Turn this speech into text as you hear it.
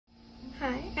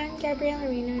Hi, I'm Gabriella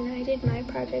Reno and I did my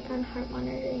project on heart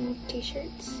monitoring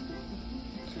t-shirts.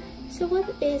 So what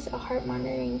is a heart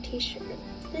monitoring t-shirt?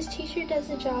 This t-shirt does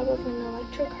the job of an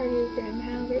electrocardiogram,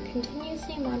 however it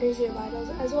continuously monitors your vitals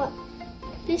as well.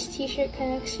 This t-shirt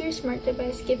connects to your smart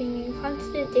device, giving you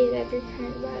constant data of your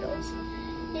current vitals.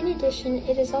 In addition,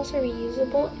 it is also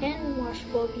reusable and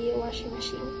washable via washing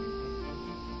machine.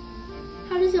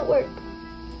 How does it work?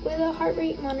 With a heart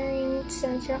rate monitoring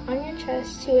sensor on your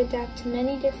chest to adapt to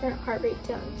many different heart rate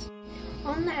zones.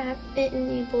 On the app, it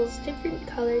enables different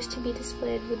colors to be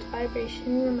displayed with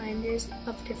vibration reminders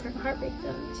of different heart rate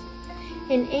zones.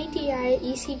 An ADI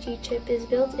ECG chip is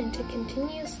built in to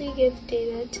continuously give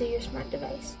data to your smart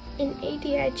device. An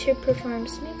ADI chip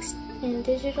performs mixed and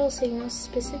digital signals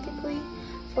specifically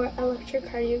for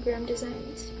electrocardiogram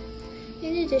designs.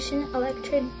 In addition,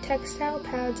 textile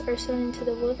pads are sewn into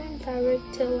the woven fabric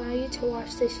to allow you to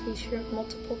wash the t-shirt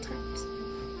multiple times.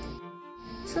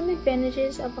 Some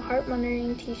advantages of a heart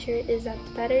monitoring t-shirt is that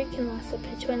the battery can last up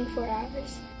to 24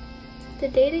 hours. The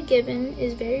data given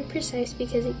is very precise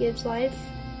because it gives live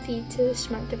feed to the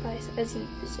smart device as you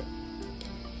use it.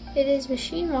 It is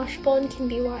machine washable and can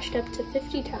be washed up to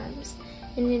 50 times,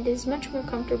 and it is much more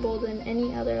comfortable than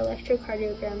any other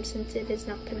electrocardiogram since it is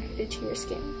not connected to your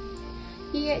skin.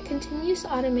 You get continuous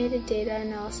automated data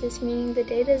analysis, meaning the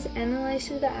data is analyzed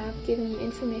through the app, giving you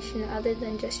information other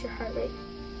than just your heart rate.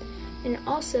 And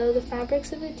also, the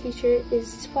fabrics of the t-shirt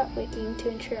is sweat wicking to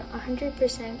ensure 100%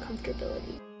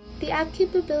 comfortability. The app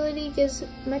capability gives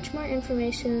much more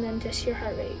information than just your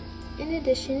heart rate. In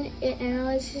addition, it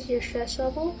analyzes your stress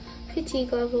level,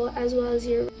 fatigue level, as well as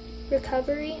your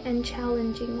recovery and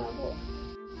challenging level.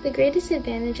 The greatest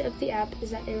advantage of the app is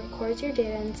that it records your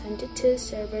data and sends it to the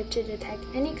server to detect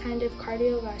any kind of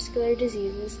cardiovascular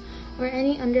diseases or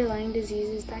any underlying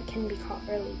diseases that can be caught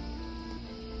early.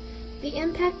 The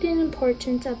impact and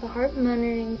importance of a heart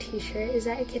monitoring t-shirt is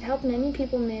that it can help many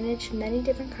people manage many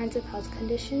different kinds of health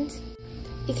conditions.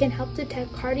 It can help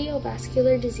detect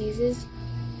cardiovascular diseases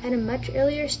at a much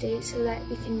earlier stage so that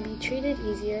it can be treated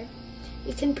easier.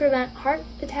 It can prevent heart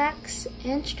attacks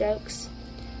and strokes,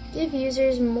 give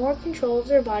users more control of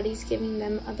their bodies, giving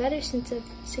them a better sense of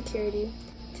security.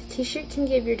 The t-shirt can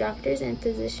give your doctors and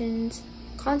physicians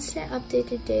constant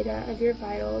updated data of your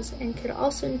vitals and could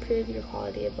also improve your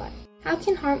quality of life. How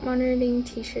can heart monitoring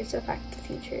t-shirts affect the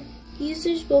future?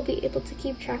 Users will be able to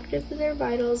keep track of their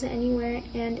vitals anywhere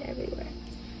and everywhere.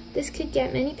 This could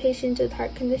get many patients with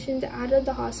heart conditions out of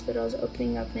the hospitals,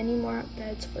 opening up many more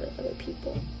beds for other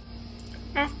people.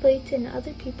 Athletes and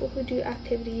other people who do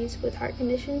activities with heart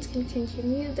conditions can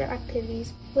continue their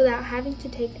activities without having to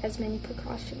take as many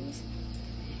precautions.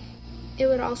 It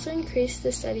would also increase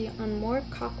the study on more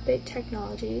cockpit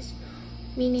technologies,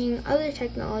 meaning other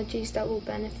technologies that will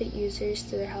benefit users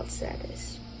to their health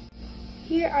status.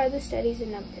 Here are the studies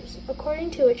and numbers.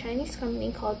 According to a Chinese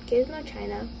company called Gizmo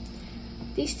China,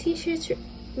 these t-shirts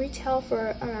retail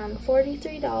for around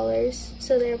 $43,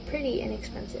 so they're pretty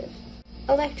inexpensive.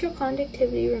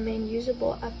 Electroconductivity remain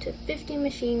usable up to 50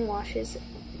 machine washes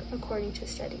according to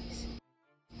studies.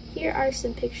 Here are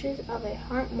some pictures of a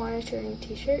heart monitoring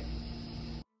t-shirt.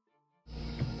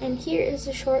 And here is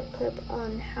a short clip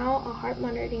on how a heart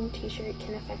monitoring t-shirt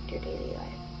can affect your daily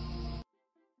life.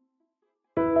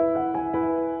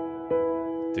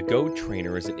 The Go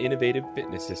Trainer is an innovative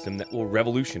fitness system that will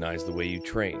revolutionize the way you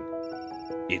train.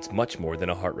 It's much more than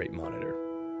a heart rate monitor.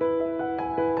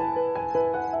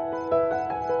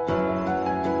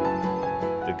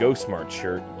 The Go Smart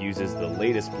shirt uses the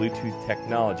latest Bluetooth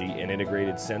technology and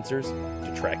integrated sensors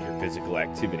to track your physical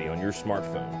activity on your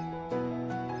smartphone.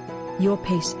 Your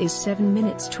pace is 7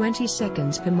 minutes 20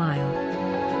 seconds per mile.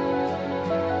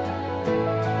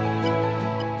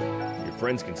 Your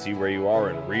friends can see where you are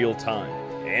in real time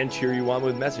and cheer you on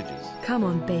with messages. Come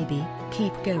on, baby,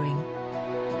 keep going.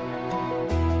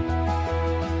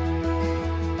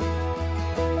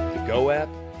 The Go app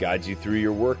guides you through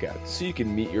your workouts so you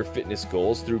can meet your fitness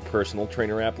goals through personal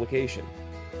trainer application.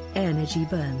 Energy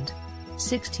burned.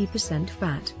 60%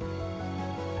 fat.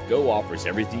 Go offers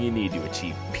everything you need to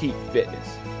achieve peak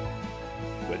fitness.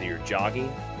 Whether you're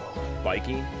jogging,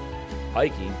 biking,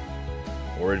 hiking,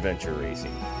 or adventure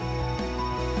racing.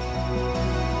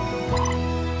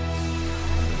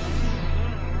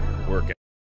 Workout.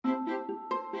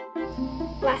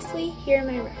 Lastly, here are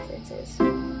my references.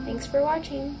 Thanks for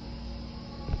watching.